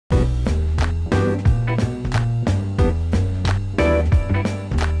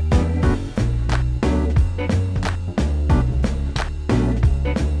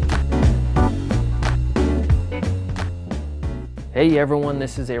Hey everyone,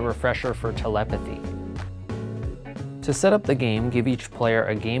 this is a refresher for Telepathy. To set up the game, give each player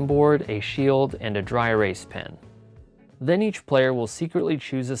a game board, a shield, and a dry erase pen. Then each player will secretly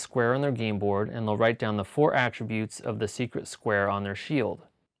choose a square on their game board and they'll write down the 4 attributes of the secret square on their shield.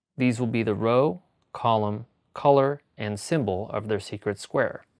 These will be the row, column, color, and symbol of their secret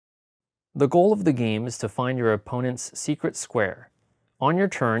square. The goal of the game is to find your opponent's secret square. On your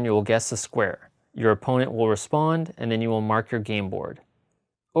turn, you will guess a square. Your opponent will respond, and then you will mark your game board.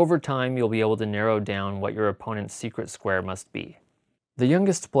 Over time, you'll be able to narrow down what your opponent's secret square must be. The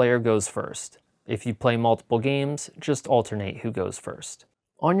youngest player goes first. If you play multiple games, just alternate who goes first.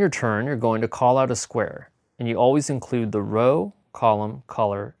 On your turn, you're going to call out a square, and you always include the row, column,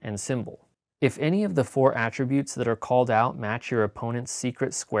 color, and symbol. If any of the 4 attributes that are called out match your opponent's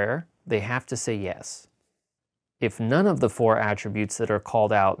secret square, they have to say yes. If none of the 4 attributes that are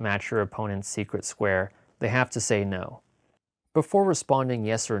called out match your opponent's secret square, they have to say no. Before responding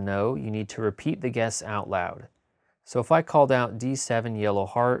yes or no, you need to repeat the guess out loud. So if I called out D7 yellow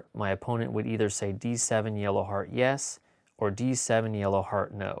heart, my opponent would either say D7 yellow heart yes or D7 yellow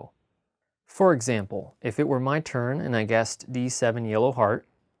heart no. For example, if it were my turn and I guessed D7 yellow heart,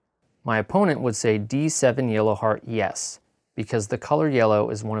 my opponent would say D7 yellow heart yes, because the color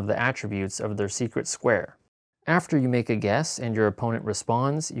yellow is one of the attributes of their secret square. After you make a guess and your opponent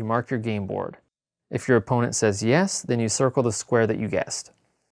responds, you mark your game board. If your opponent says yes, then you circle the square that you guessed.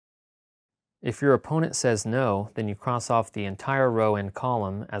 If your opponent says no, then you cross off the entire row and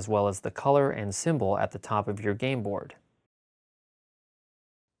column as well as the color and symbol at the top of your game board.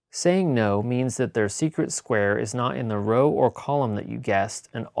 Saying no means that their secret square is not in the row or column that you guessed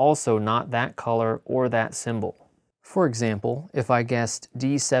and also not that color or that symbol. For example, if I guessed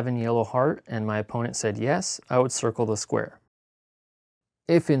D7 yellow heart and my opponent said yes, I would circle the square.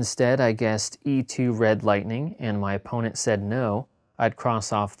 If instead I guessed E2 red lightning and my opponent said no, I'd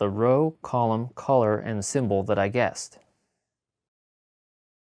cross off the row, column, color, and symbol that I guessed.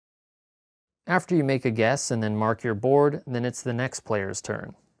 After you make a guess and then mark your board, then it's the next player's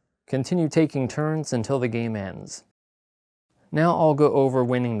turn. Continue taking turns until the game ends. Now I'll go over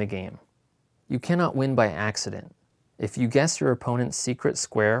winning the game. You cannot win by accident. If you guess your opponent's secret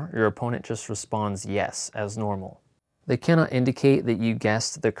square, your opponent just responds yes, as normal. They cannot indicate that you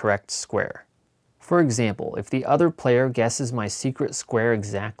guessed the correct square. For example, if the other player guesses my secret square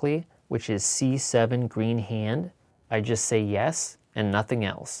exactly, which is C7 green hand, I just say yes and nothing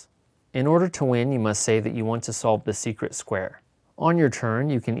else. In order to win, you must say that you want to solve the secret square. On your turn,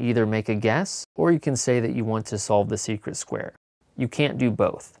 you can either make a guess or you can say that you want to solve the secret square. You can't do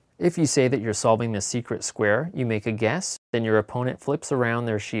both. If you say that you're solving the secret square, you make a guess, then your opponent flips around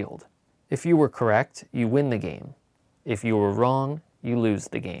their shield. If you were correct, you win the game. If you were wrong, you lose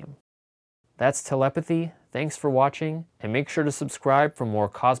the game. That's Telepathy. Thanks for watching, and make sure to subscribe for more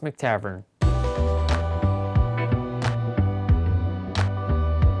Cosmic Tavern.